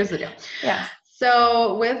 Here's the deal. Yeah.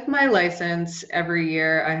 So with my license, every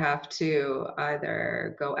year I have to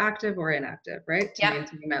either go active or inactive, right? To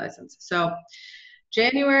maintain my license. So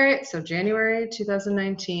January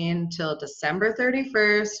 2019 till December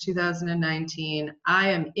 31st, 2019, I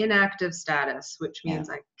am inactive status, which means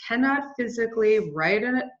I cannot physically write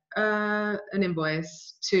an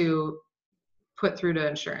invoice to put through to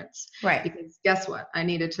insurance. Right. Because guess what? I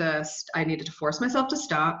needed to force myself to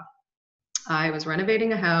stop. I was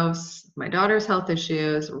renovating a house, my daughter's health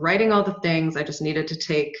issues, writing all the things. I just needed to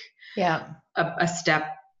take a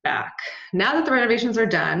step back. Now that the renovations are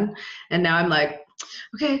done, and now I'm like,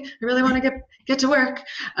 okay, I really want to get to work.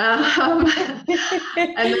 And then,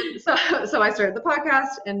 so I started the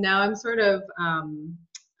podcast, and now I'm sort of, I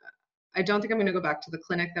don't think I'm going to go back to the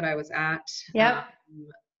clinic that I was at. Yeah.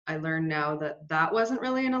 I learned now that wasn't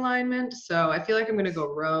really in alignment. So I feel like I'm going to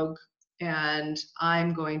go rogue, and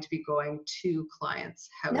I'm going to be going to clients'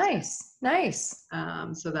 houses. Nice.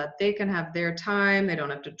 So that they can have their time. They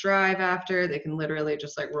don't have to drive after. They can literally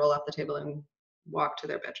just like roll off the table and walk to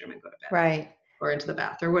their bedroom and go to bed. Right. Or into the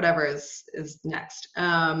bath or whatever is next.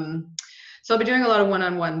 So I'll be doing a lot of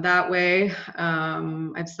one-on-one that way.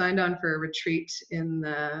 I've signed on for a retreat in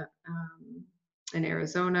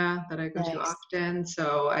Arizona that I go to often.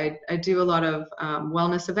 So I do a lot of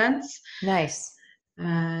wellness events. Nice.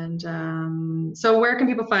 And so where can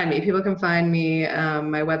people find me? People can find me.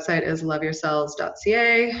 My website is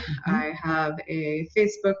loveyourselves.ca. Mm-hmm. I have a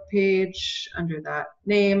Facebook page under that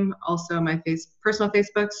name. Also my personal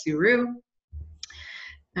Facebook, Sue Rue.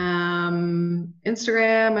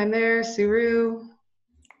 Instagram, I'm there, Suru. A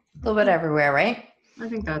little bit everywhere, right? I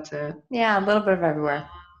think that's it. Yeah, a little bit of everywhere.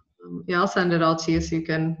 I'll send it all to you so you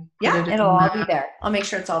can. It'll all be there. I'll make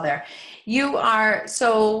sure it's all there. You are,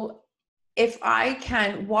 so if I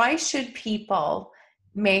can, why should people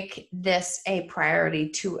make this a priority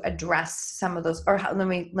to address some of those, or let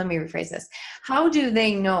me rephrase this. How do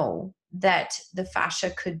they know that the fascia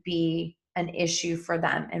could be an issue for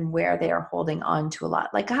them and where they are holding on to a lot?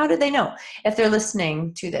 Like, how do they know if they're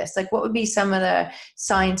listening to this? Like, what would be some of the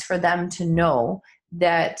signs for them to know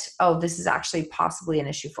that, oh, this is actually possibly an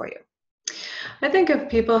issue for you? I think if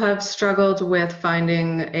people have struggled with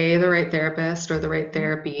finding the right therapist or the right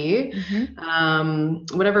therapy,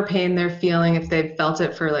 whatever pain they're feeling, if they've felt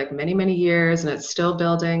it for like many, many years and it's still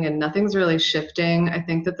building and nothing's really shifting, I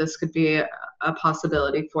think that this could be a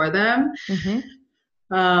possibility for them.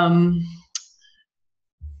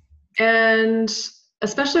 And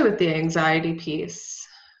especially with the anxiety piece,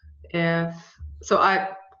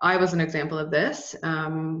 I was an example of this,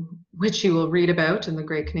 which you will read about in the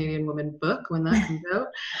Great Canadian Woman book when that comes out.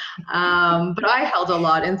 But I held a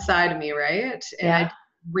lot inside of me, right? And I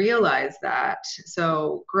realized that.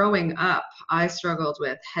 So growing up, I struggled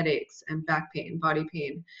with headaches and back pain, body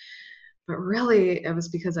pain. But really, it was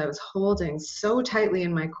because I was holding so tightly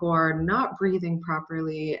in my core, not breathing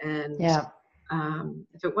properly. And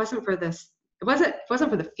if it wasn't for this, it wasn't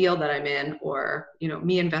for the field that I'm in, or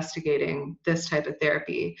me investigating this type of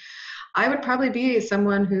therapy, I would probably be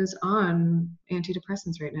someone who's on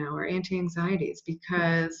antidepressants right now or anti-anxieties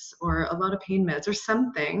or a lot of pain meds or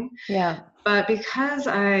something. But because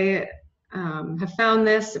I have found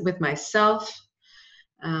this with myself,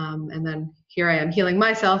 and then here I am healing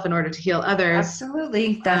myself in order to heal others. Absolutely.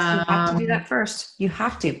 You have to do that first. You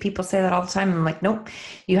have to. People say that all the time. I'm like, nope,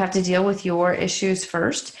 you have to deal with your issues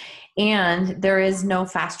first. And there is no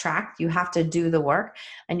fast track. You have to do the work,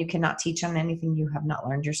 and you cannot teach on anything you have not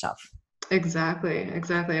learned yourself. Exactly.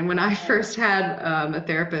 And when I first had a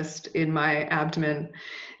therapist in my abdomen,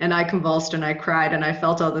 and I convulsed and I cried and I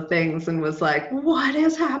felt all the things and was like, what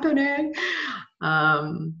is happening?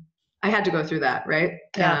 I had to go through that, right?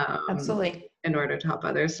 Yeah, absolutely. In order to help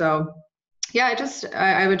others. So yeah,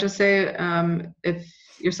 I would just say, if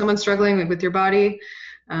you're someone struggling with your body,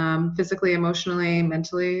 physically, emotionally,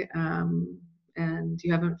 mentally, and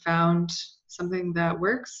you haven't found something that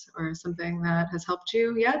works or something that has helped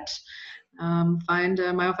you yet, find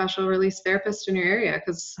a myofascial release therapist in your area.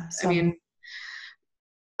 Because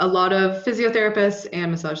a lot of physiotherapists and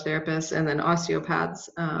massage therapists and then osteopaths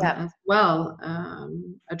as well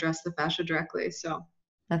address the fascia directly. So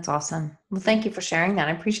that's awesome. Well, thank you for sharing that.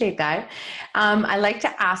 I appreciate that. I like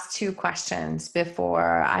to ask 2 questions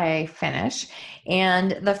before I finish.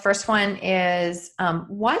 And the first one is,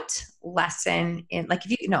 what lesson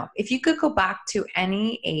if you could go back to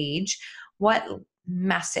any age, what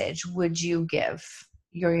message would you give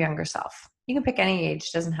your younger self? You can pick any age.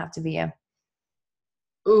 It doesn't have to be a...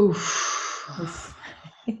 Oof.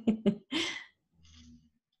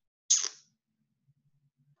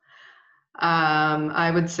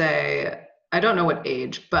 I would say, I don't know what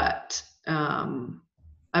age, but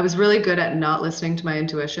I was really good at not listening to my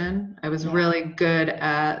intuition. I was really good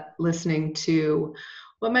at listening to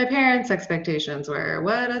what my parents' expectations were,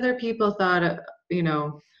 what other people thought of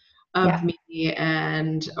me,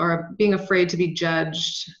 or being afraid to be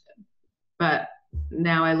judged. But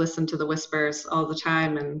now I listen to the whispers all the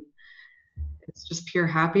time, and it's just pure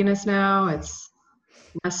happiness now. It's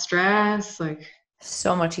less stress, like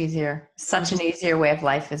so much easier. Such an easier way of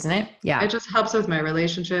life, isn't it? Yeah. It just helps with my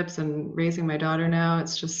relationships and raising my daughter now.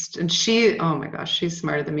 It's just, and she, oh my gosh, she's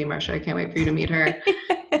smarter than me, Marsha. I can't wait for you to meet her.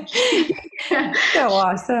 So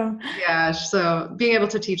awesome. Yeah. So being able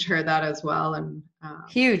to teach her that as well. And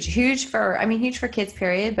huge for kids,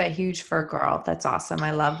 period, but huge for a girl. That's awesome.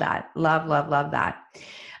 I love that. Love that.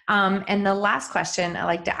 And the last question I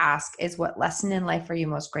like to ask is, what lesson in life are you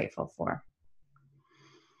most grateful for?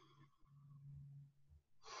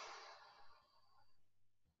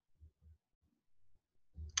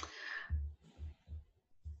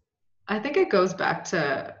 I think it goes back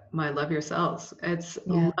to my love yourselves. It's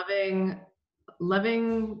loving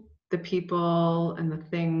the people and the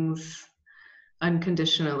things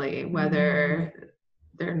unconditionally, whether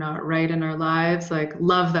they're not right in our lives, like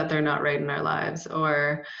love that they're not right in our lives,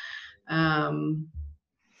 or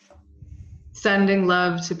sending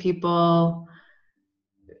love to people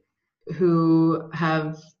who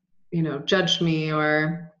have, judged me,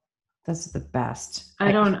 or that's the best.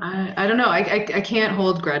 I don't know. I can't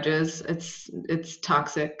hold grudges. It's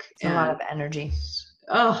toxic. It's a lot of energy.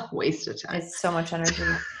 Oh, waste of time. It's so much energy.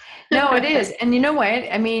 No, it is. And you know what?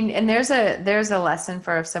 I mean, and there's a lesson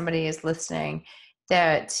for if somebody is listening,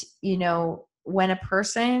 that, when a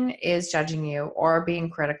person is judging you or being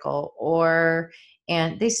critical or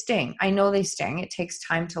and they sting. I know they sting. It takes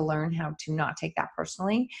time to learn how to not take that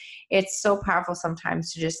personally. It's so powerful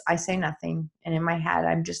sometimes to just, I say nothing. And in my head,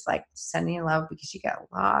 I'm just like sending you love because you got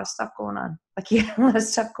a lot of stuff going on. Like you got a lot of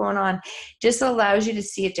stuff going on. Just allows you to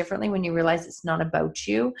see it differently when you realize it's not about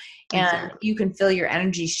you, and Exactly. you can feel your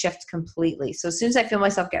energy shift completely. So as soon as I feel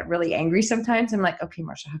myself get really angry sometimes, I'm like, okay,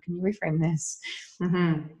 Marsha, how can you reframe this?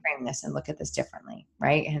 Mm-hmm. Frame this and look at this differently.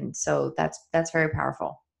 Right. And so that's very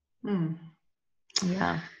powerful. Mm.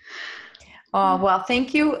 Yeah. Oh, well,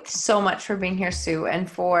 thank you so much for being here, Sue,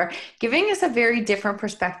 and for giving us a very different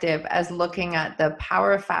perspective as looking at the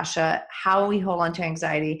power of fascia, how we hold on to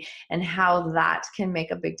anxiety, and how that can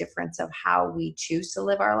make a big difference of how we choose to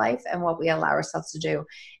live our life and what we allow ourselves to do,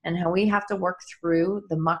 and how we have to work through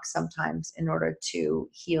the muck sometimes in order to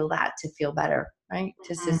heal that, to feel better, right?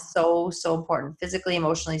 This is so, so important, physically,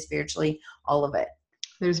 emotionally, spiritually, all of it.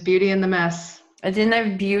 There's beauty in the mess. I didn't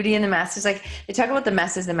have beauty in the mess. It's like they talk about the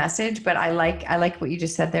mess as the message, but I like what you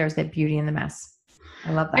just said there is that beauty in the mess.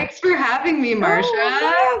 I love that. Thanks for having me, Marsha. Oh,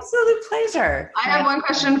 my absolute pleasure. I have one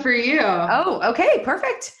question for you. Oh, okay,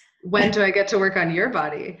 perfect. When do I get to work on your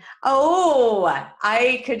body? Oh,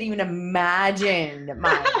 I could even imagine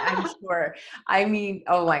mine. I'm sure. I mean,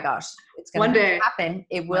 oh my gosh, it's going to happen.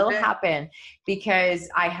 It will happen because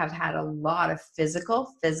I have had a lot of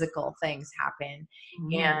physical things happen.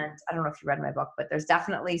 And I don't know if you read my book, but there's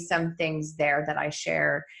definitely some things there that I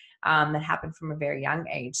share that happened from a very young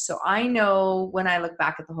age. So I know when I look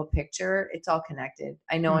back at the whole picture, it's all connected.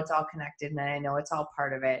 I know it's all connected, and I know it's all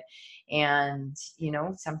part of it. And,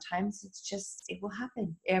 sometimes it's just, it will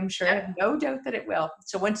happen. I'm sure I have no doubt that it will.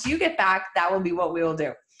 So once you get back, that will be what we will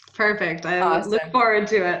do. Perfect. I look forward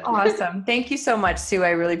to it. Awesome. Thank you so much, Sue. I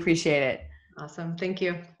really appreciate it. Awesome. Thank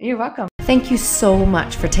you. You're welcome. Thank you so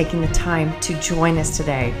much for taking the time to join us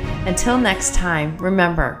today. Until next time,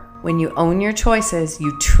 remember, when you own your choices,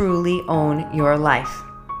 you truly own your life.